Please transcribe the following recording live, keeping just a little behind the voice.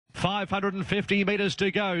550 metres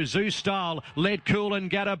to go. Zeus Style led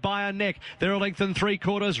Coolangatta by a neck. They're a length and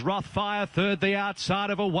 3/4. Rothfire third, the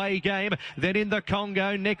outside of Away Game. Then in the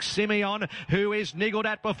Congo, next Simeon, who is niggled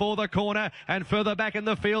at before the corner. And further back in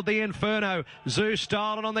the field, the Inferno. Zeus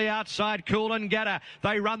Style, and on the outside, Coolangatta.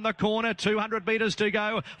 They run the corner, 200 metres to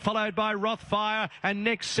go, followed by Rothfire and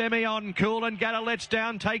next Simeon. Coolangatta lets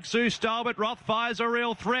down, takes Zeus Style, but Rothfire's a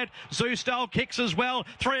real threat. Zeus Style kicks as well.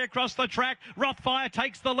 3 across the track. Rothfire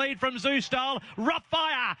takes the lead from Zeus Style.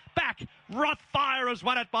 Rothfire back. Rothfire has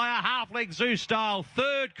won it by a half-leg. Zeus Style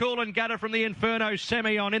third. Coolangatta from the Inferno.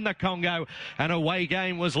 Simeon in the Congo. And Away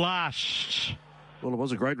Game was last. Well, it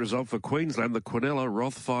was a great result for Queensland. The Quinella,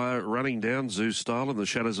 Rothfire running down Zeus Style in the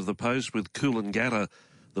shadows of the post, with Coolangatta,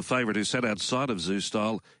 the favourite, who sat outside of Zeus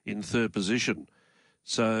Style, in third position.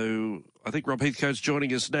 So I think Rob Heathcote's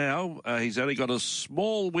joining us now. He's only got a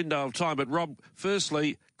small window of time. But Rob,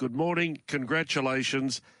 firstly, good morning.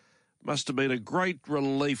 Congratulations. Must have been a great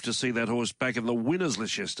relief to see that horse back in the winners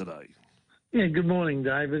list yesterday. Yeah, good morning,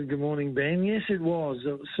 David. Good morning, Ben. Yes, it was.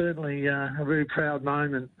 It was certainly a very proud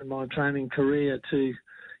moment in my training career to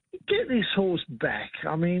get this horse back.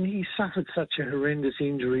 I mean, he suffered such a horrendous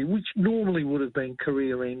injury, which normally would have been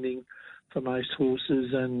career-ending for most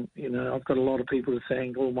horses. And, you know, I've got a lot of people to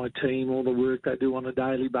thank, all my team, all the work they do on a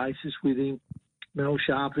daily basis with him. Mel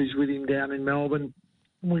Sharp, who's with him down in Melbourne.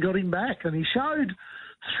 And we got him back, and he showed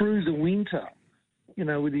through the winter, you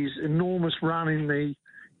know, with his enormous run in the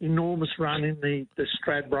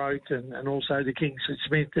Stradbroke and also the Kingsford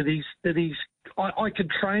Smith, I could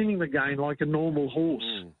train him again like a normal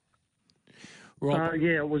horse. Rob,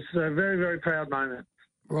 yeah, it was a very, very proud moment.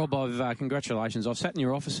 Rob, congratulations. I've sat in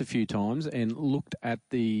your office a few times and looked at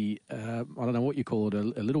the, I don't know what you call it,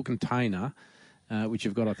 a little container, which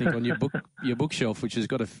you've got, I think, on your bookshelf, which has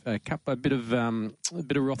got a bit of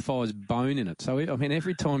Rothfire's bone in it. So, I mean,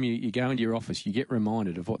 every time you go into your office, you get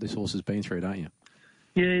reminded of what this horse has been through, don't you?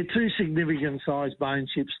 Yeah, 2 significant sized bone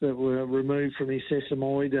chips that were removed from his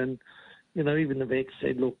sesamoid, and, you know, even the vet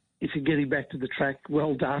said, look, if you get him back to the track,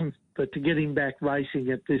 well done, but to get him back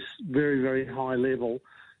racing at this very, very high level,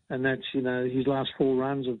 and that's, you know, his last 4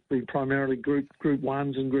 runs have been primarily Group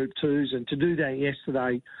 1s and Group 2s, and to do that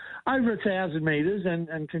yesterday, over 1,000 metres,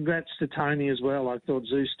 and congrats to Tony as well. I thought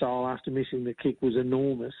Zeus Style, after missing the kick, was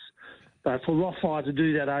enormous, but for Rothfire to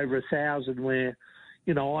do that over 1,000, where,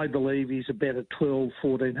 you know, I believe he's a better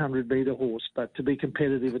 1,400 metre horse, but to be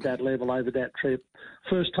competitive at that level over that trip,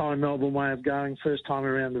 first time Melbourne way of going, first time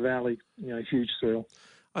around the valley, you know, huge thrill.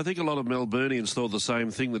 I think a lot of Melburnians thought the same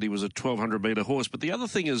thing, that he was a 1,200 metre horse. But the other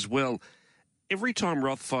thing as well, every time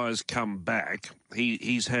Rothfire's come back,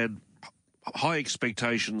 he's had high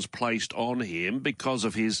expectations placed on him because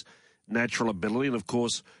of his natural ability. And, of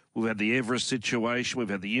course, we've had the Everest situation, we've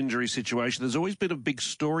had the injury situation. There's always been a big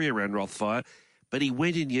story around Rothfire. But he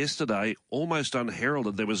went in yesterday almost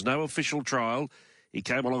unheralded. There was no official trial. He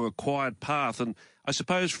came along a quiet path. And I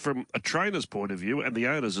suppose from a trainer's point of view, and the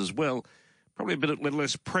owners as well, probably a bit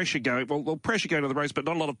less pressure going. Well, pressure going to the race, but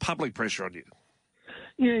not a lot of public pressure on you.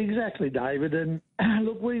 Yeah, exactly, David. And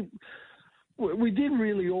look, we did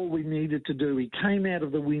really all we needed to do. He came out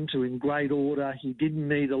of the winter in great order. He didn't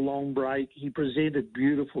need a long break. He presented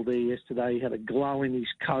beautiful there yesterday. He had a glow in his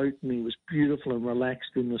coat, and he was beautiful and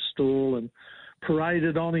relaxed in the stall and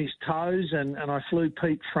paraded on his toes. And I flew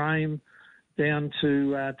Pete Frame down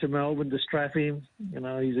to Melbourne to strap him. You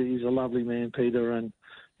know, he's a lovely man, Peter, and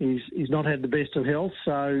he's not had the best of health,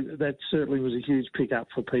 so that certainly was a huge pick-up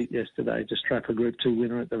for Pete yesterday to strap a Group 2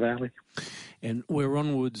 winner at the Valley. And we're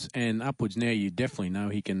onwards and upwards now. You definitely know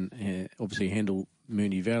he can obviously handle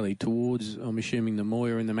Moonee Valley towards, I'm assuming, the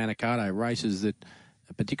Moir and the Manikato races that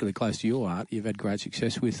are particularly close to your heart. You've had great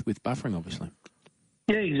success with buffering, obviously.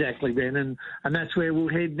 Yeah, exactly, Ben, and that's where we'll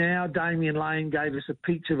head now. Damien Lane gave us a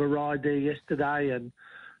peach of a ride there yesterday,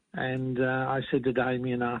 and I said to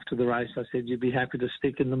Damien after the race, I said, you'd be happy to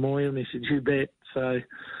stick in the Moir? And he said, you bet. So,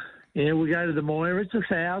 yeah, we'll go to the Moir. It's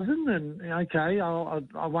 1,000, and, okay,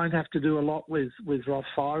 I won't have to do a lot with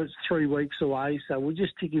Rothfire. It's 3 weeks away, so we'll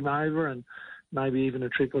just tick him over and maybe even a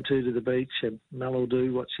trip or 2 to the beach, and Mel will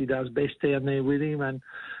do what she does best down there with him, and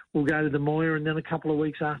we'll go to the Moir, and then a couple of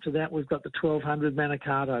weeks after that, we've got the 1,200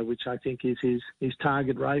 Manikato, which I think is his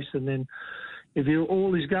target race, and then if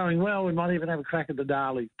all is going well, we might even have a crack at the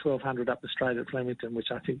Darley, 1,200 up the straight at Flemington, which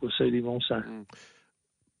I think will suit him also.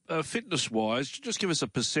 Fitness-wise, just give us a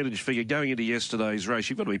percentage figure. Going into yesterday's race,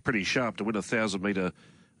 you've got to be pretty sharp to win a 1,000-metre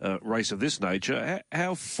race of this nature.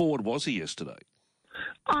 How forward was he yesterday?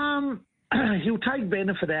 He'll take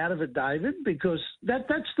benefit out of it, David, because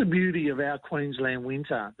that's the beauty of our Queensland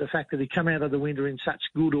winter, the fact that he come out of the winter in such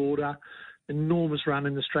good order. enormous run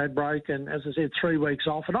in the Stradbroke, and as I said, 3 weeks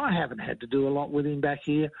off, and I haven't had to do a lot with him back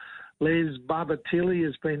here. Les Bubba Tilly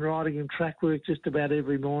has been riding him track work just about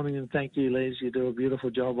every morning, and thank you, Les. You do a beautiful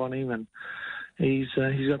job on him, and he's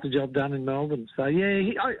got the job done in Melbourne. So, yeah,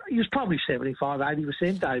 he was probably 75,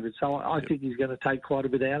 80%, David, so I think he's going to take quite a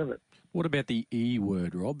bit out of it. What about the E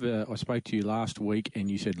word, Rob? I spoke to you last week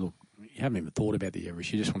and you said, look, you haven't even thought about the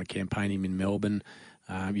Everest. You just want to campaign him in Melbourne.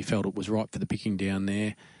 You felt it was right for the picking down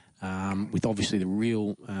there. With obviously the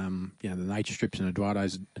real, the nature strips and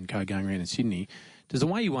Eduardo's and co going around in Sydney. Does the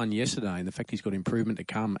way you won yesterday and the fact he's got improvement to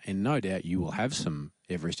come, and no doubt you will have some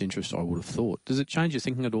Everest interest, I would have thought, does it change your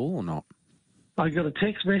thinking at all or not? I got a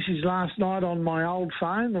text message last night on my old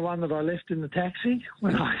phone, the one that I left in the taxi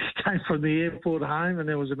when I came from the airport home, and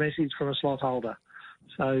there was a message from a slot holder.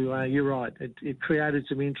 So you're right, it created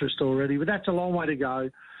some interest already, but that's a long way to go.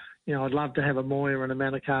 You know, I'd love to have a Moya and a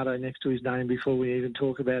Manikato next to his name before we even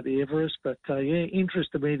talk about the Everest. But,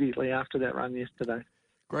 interest immediately after that run yesterday.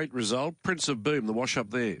 Great result. Prince of Boom, the wash-up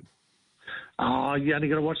there. Oh, you only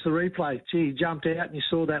got to watch the replay. Gee, he jumped out and you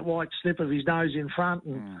saw that white snip of his nose in front.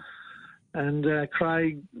 And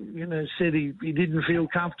Craig, said he didn't feel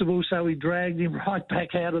comfortable, so he dragged him right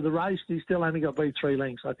back out of the race. He still only got beat 3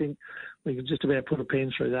 lengths. I think we could just about put a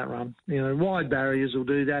pen through that run. Wide barriers will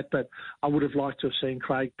do that, but I would have liked to have seen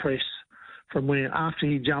Craig press from where, after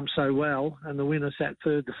he jumped so well and the winner sat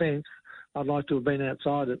third defence, I'd like to have been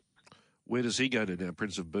outside it. Where does he go to now,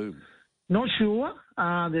 Prince of Boom? Not sure.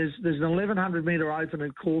 There's an 1,100-metre open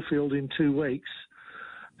at Caulfield in 2 weeks.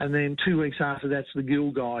 And then 2 weeks after that's the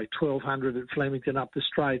Gilgai, 1,200 at Flemington up the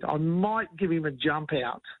straight. I might give him a jump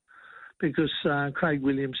out because Craig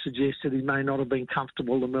Williams suggested he may not have been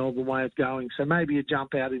comfortable the Melbourne way of going. So maybe a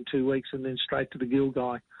jump out in 2 weeks and then straight to the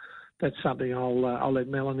Gilgai. That's something I'll let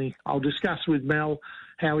Melanie. I'll discuss with Mel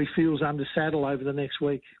how he feels under saddle over the next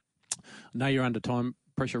week. No, you're under time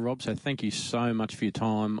pressure, Rob, so thank you so much for your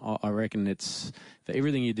time. I reckon it's, for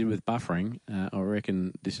everything you did with buffering, I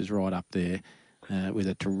reckon this is right up there. With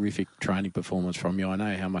a terrific training performance from you. I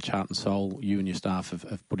know how much heart and soul you and your staff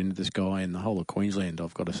have put into this guy, and the whole of Queensland,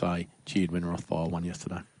 I've got to say, cheered when Rothfire won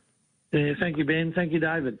yesterday. Yeah, thank you, Ben. Thank you,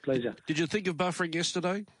 David. Pleasure. Did you think of buffering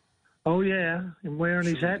yesterday? Oh, yeah. I'm wearing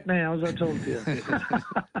his hat now as I talk to you.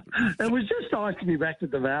 It was just nice to be back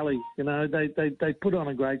at the Valley. They put on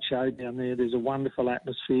a great show down there. There's a wonderful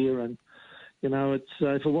atmosphere, and, it's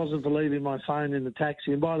if it wasn't for leaving my phone in the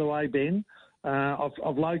taxi. And by the way, Ben,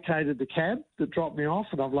 I've located the cab that dropped me off,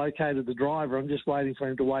 and I've located the driver. I'm just waiting for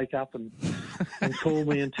him to wake up and call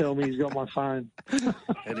me and tell me he's got my phone.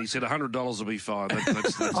 And he said $100 will be fine.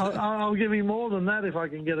 I'll give him more than that if I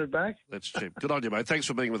can get it back. That's cheap. Good on you, mate. Thanks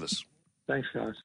for being with us. Thanks, guys.